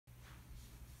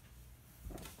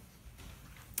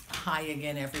Hi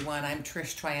again, everyone. I'm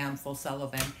Trish Triumpho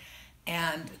Sullivan,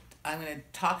 and I'm going to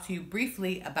talk to you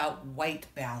briefly about white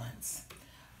balance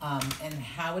and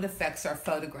how it affects our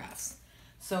photographs.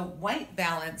 So white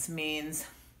balance means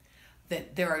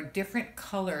that there are different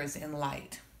colors in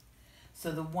light.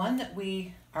 So the one that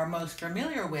we are most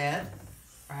familiar with,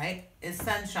 right, is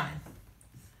sunshine.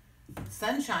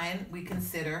 Sunshine we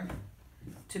consider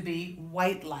to be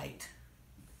white light,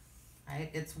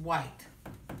 right? It's white.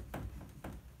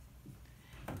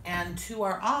 And to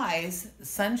our eyes,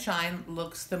 sunshine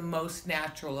looks the most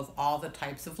natural of all the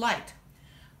types of light.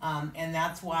 And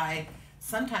that's why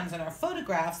sometimes in our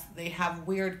photographs, they have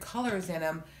weird colors in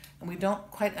them, and we don't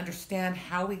quite understand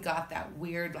how we got that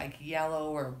weird like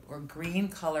yellow or green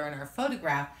color in our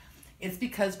photograph. It's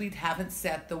because we haven't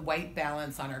set the white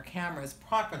balance on our cameras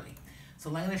properly. So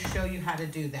I'm going to show you how to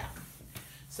do that.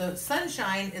 So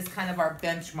sunshine is kind of our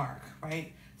benchmark,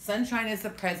 right? Sunshine is the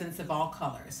presence of all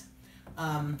colors.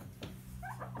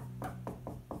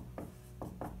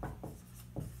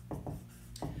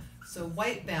 So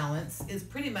white balance is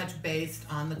pretty much based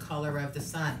on the color of the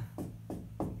sun.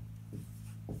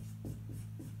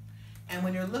 And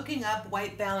when you're looking up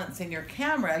white balance in your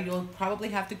camera, you'll probably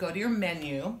have to go to your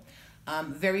menu.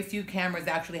 Very few cameras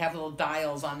actually have little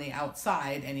dials on the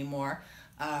outside anymore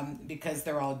because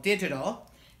they're all digital.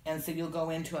 And so you'll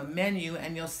go into a menu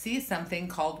and you'll see something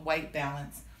called white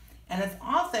balance. And it's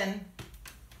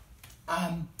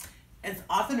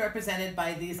often represented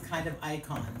by these kind of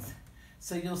icons.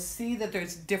 So you'll see that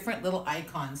there's different little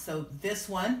icons. So this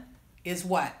one is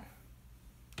what?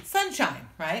 Sunshine,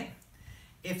 right?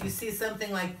 If you see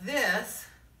something like this,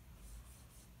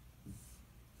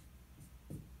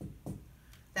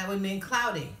 that would mean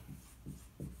cloudy.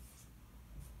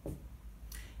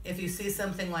 If you see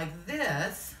something like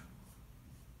this,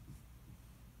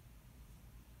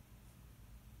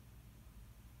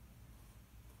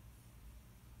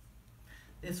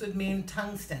 this would mean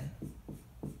tungsten.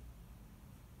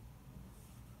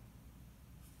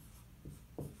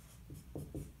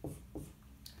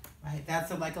 Right?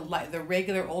 That's like a light. The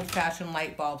regular old-fashioned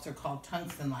light bulbs are called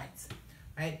tungsten lights.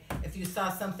 Right? If you saw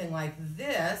something like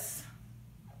this,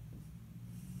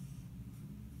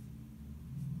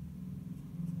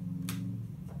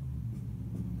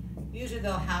 usually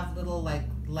they'll have little like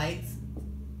lights,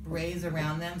 rays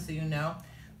around them, so you know.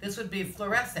 This would be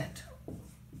fluorescent.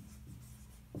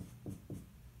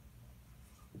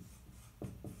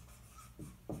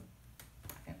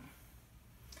 Okay.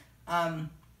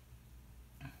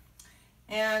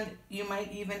 And you might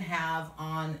even have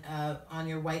on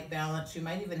your white balance, you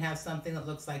might even have something that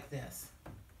looks like this,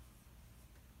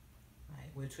 right?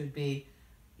 Which would be,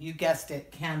 you guessed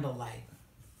it, candlelight.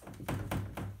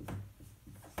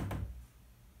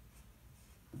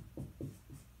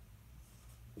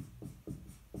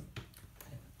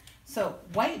 So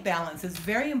white balance is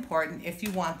very important if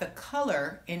you want the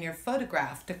color in your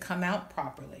photograph to come out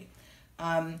properly.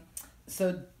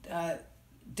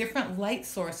 Different light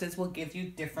sources will give you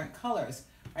different colors,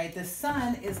 right? The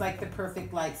sun is like the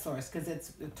perfect light source because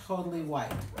it's totally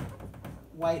white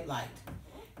light.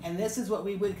 And this is what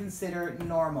we would consider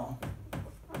normal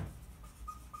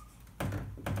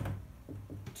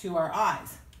to our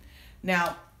eyes.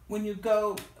 Now, when you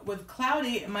go with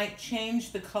cloudy, it might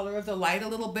change the color of the light a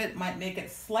little bit. It might make it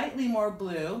slightly more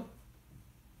blue,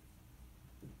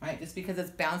 right? Just because it's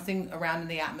bouncing around in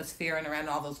the atmosphere and around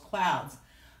all those clouds.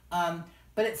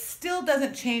 But it still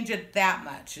doesn't change it that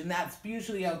much, and that's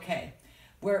usually okay.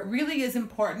 Where it really is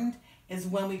important is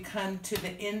when we come to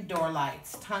the indoor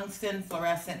lights, tungsten,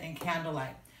 fluorescent, and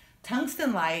candlelight.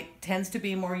 Tungsten light tends to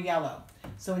be more yellow.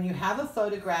 So when you have a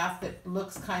photograph that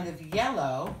looks kind of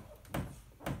yellow,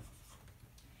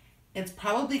 it's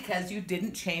probably because you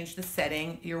didn't change the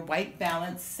setting, your white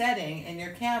balance setting in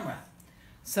your camera.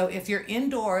 So if you're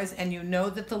indoors and you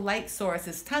know that the light source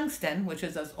is tungsten, which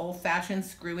is those old-fashioned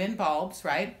screw-in bulbs,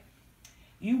 right?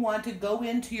 You want to go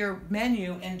into your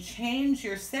menu and change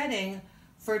your setting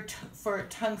for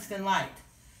tungsten light.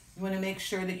 You want to make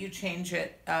sure that you change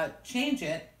it,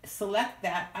 select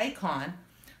that icon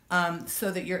so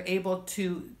that you're able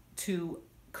to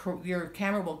your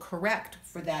camera will correct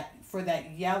for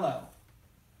that yellow.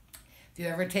 If you've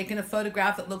ever taken a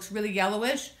photograph that looks really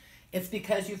yellowish, it's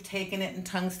because you've taken it in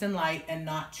tungsten light and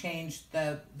not changed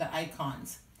the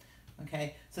icons.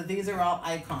 Okay, so these are all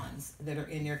icons that are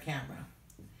in your camera.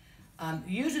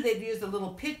 Usually they'd use the little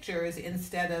pictures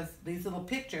instead of, these little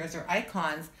pictures or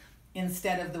icons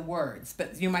instead of the words.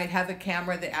 But you might have a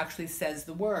camera that actually says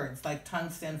the words, like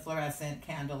tungsten, fluorescent,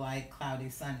 candlelight, cloudy,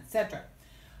 sun, etc.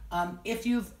 If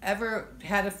you've ever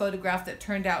had a photograph that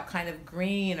turned out kind of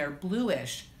green or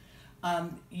bluish,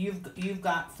 you've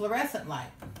got fluorescent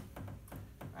light,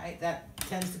 right? That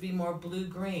tends to be more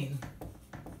blue-green.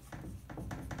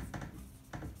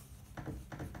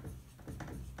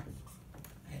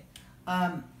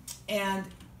 And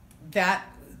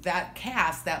that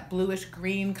cast, that bluish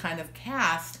green kind of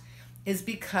cast, is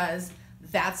because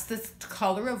that's the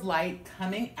color of light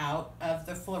coming out of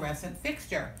the fluorescent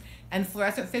fixture. And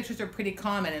fluorescent fixtures are pretty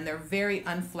common and they're very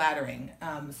unflattering.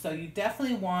 So you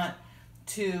definitely want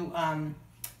to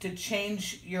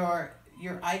change your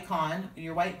icon,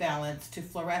 your white balance, to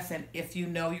fluorescent if you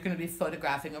know you're going to be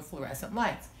photographing of fluorescent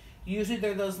lights. Usually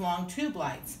they're those long tube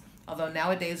lights, although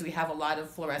nowadays we have a lot of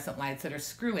fluorescent lights that are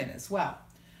screw-in as well.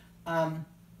 And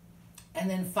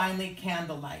then finally,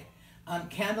 candlelight.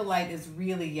 Candlelight is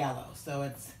really yellow, so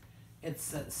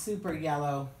it's super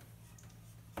yellow,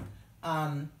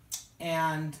 and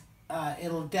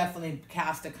it'll definitely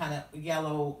cast a kind of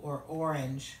yellow or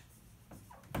orange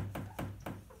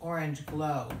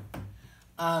glow.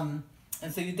 And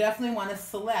so you definitely want to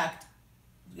select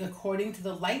according to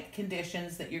the light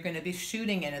conditions that you're going to be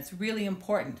shooting in. It's really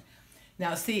important.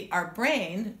 Now see, our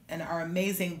brain and our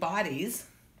amazing bodies,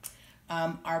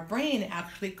 our brain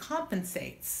actually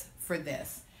compensates for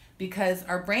this, because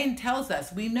our brain tells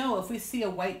us, we know if we see a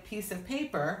white piece of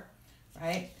paper,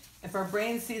 right? If our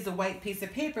brain sees a white piece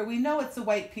of paper, we know it's a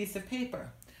white piece of paper.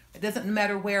 It doesn't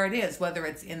matter where it is, whether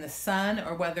it's in the sun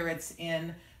or whether it's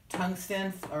in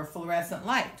tungsten or fluorescent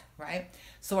light, right?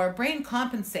 So our brain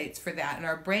compensates for that, and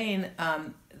our brain,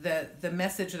 the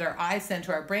message that our eyes send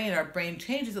to our brain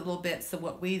changes a little bit, so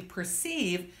what we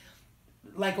perceive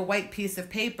like a white piece of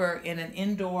paper in an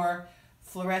indoor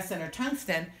fluorescent or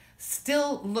tungsten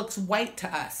still looks white to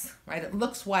us, right? It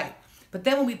looks white. But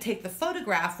then when we take the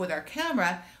photograph with our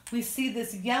camera, we see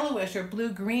this yellowish or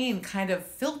blue-green kind of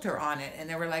filter on it. And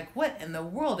then we're like, what in the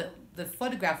world? The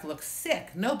photograph looks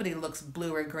sick. Nobody looks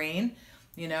blue or green,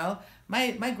 you know?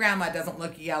 My grandma doesn't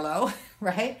look yellow,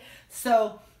 right?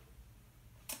 So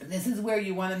this is where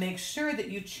you want to make sure that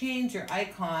you change your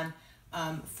icon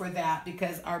for that,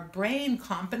 because our brain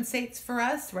compensates for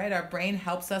us, right? Our brain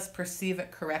helps us perceive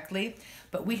it correctly,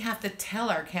 but we have to tell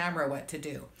our camera what to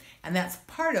do. And that's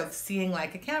part of seeing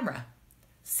like a camera.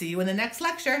 See you in the next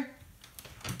lecture.